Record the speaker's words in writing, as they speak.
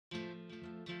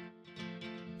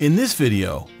In this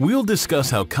video, we'll discuss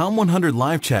how Com100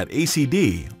 Live Chat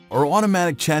ACD, or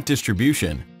automatic chat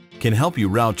distribution, can help you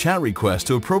route chat requests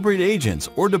to appropriate agents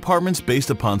or departments based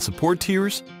upon support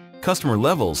tiers, customer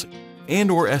levels,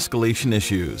 and/or escalation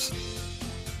issues.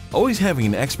 Always having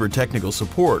an expert technical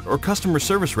support or customer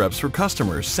service reps for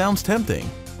customers sounds tempting,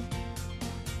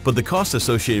 but the cost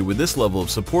associated with this level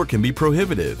of support can be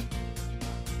prohibitive.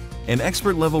 And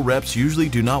expert-level reps usually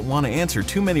do not want to answer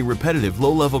too many repetitive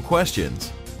low-level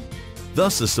questions.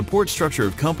 Thus, the support structure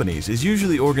of companies is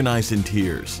usually organized in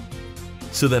tiers,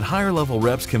 so that higher-level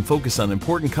reps can focus on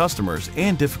important customers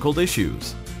and difficult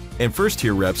issues, and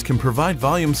first-tier reps can provide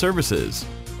volume services.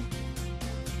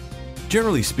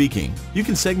 Generally speaking, you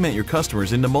can segment your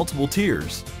customers into multiple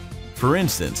tiers. For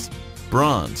instance,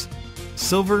 bronze,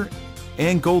 silver,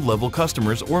 and gold-level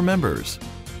customers or members,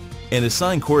 and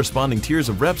assign corresponding tiers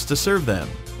of reps to serve them.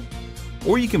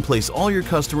 Or you can place all your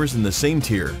customers in the same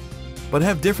tier, but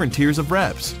have different tiers of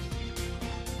reps.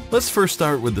 Let's first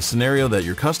start with the scenario that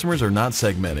your customers are not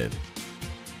segmented.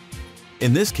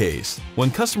 In this case, when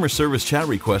customer service chat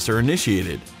requests are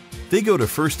initiated, they go to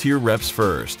first-tier reps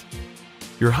first.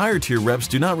 Your higher-tier reps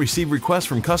do not receive requests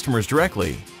from customers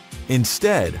directly.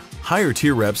 Instead,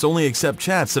 higher-tier reps only accept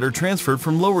chats that are transferred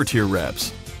from lower-tier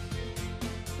reps.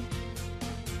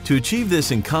 To achieve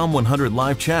this in Com100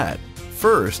 Live Chat,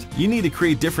 first, you need to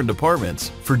create different departments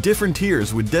for different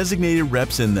tiers with designated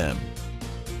reps in them.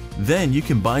 Then you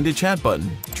can bind a chat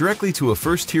button directly to a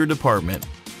first-tier department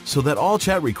so that all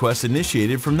chat requests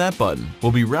initiated from that button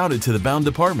will be routed to the bound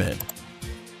department.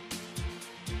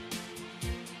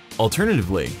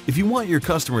 Alternatively, if you want your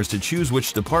customers to choose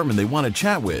which department they want to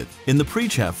chat with in the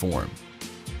pre-chat form,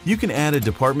 you can add a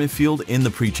department field in the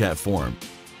pre-chat form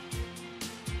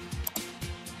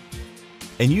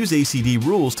and use ACD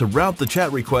rules to route the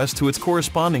chat request to its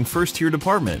corresponding first-tier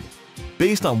department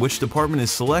based on which department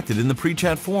is selected in the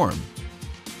pre-chat form.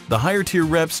 The higher-tier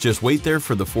reps just wait there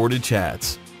for the forwarded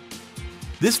chats.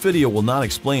 This video will not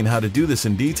explain how to do this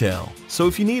in detail, so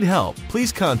if you need help,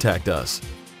 please contact us.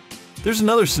 There's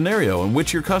another scenario in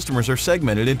which your customers are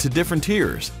segmented into different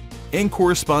tiers, and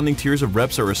corresponding tiers of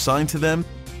reps are assigned to them,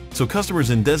 so customers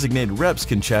and designated reps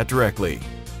can chat directly.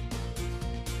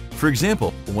 For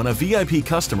example, when a VIP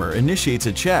customer initiates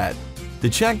a chat, the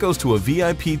chat goes to a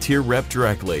VIP tier rep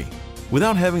directly,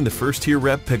 without having the first tier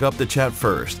rep pick up the chat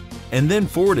first, and then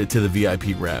forward it to the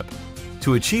VIP rep.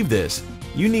 To achieve this,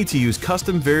 you need to use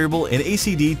custom variable and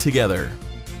ACD together.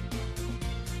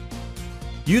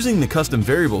 Using the custom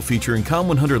variable feature in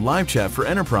Com100 Live Chat for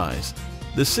Enterprise,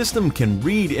 the system can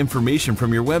read information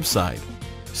from your website.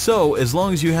 So, as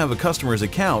long as you have a customer's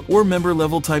account or member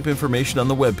level type information on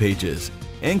the web pages,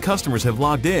 and customers have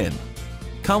logged in,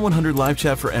 Com100 Live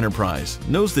Chat for Enterprise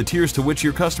knows the tiers to which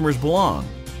your customers belong.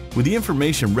 With the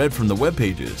information read from the web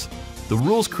pages, the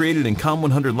rules created in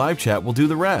Com100 Live Chat will do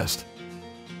the rest.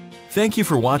 Thank you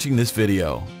for watching this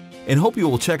video, and hope you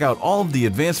will check out all of the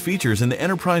advanced features in the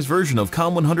Enterprise version of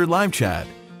Com100 Live Chat.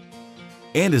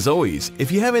 And as always,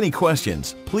 if you have any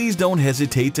questions, please don't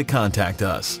hesitate to contact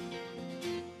us.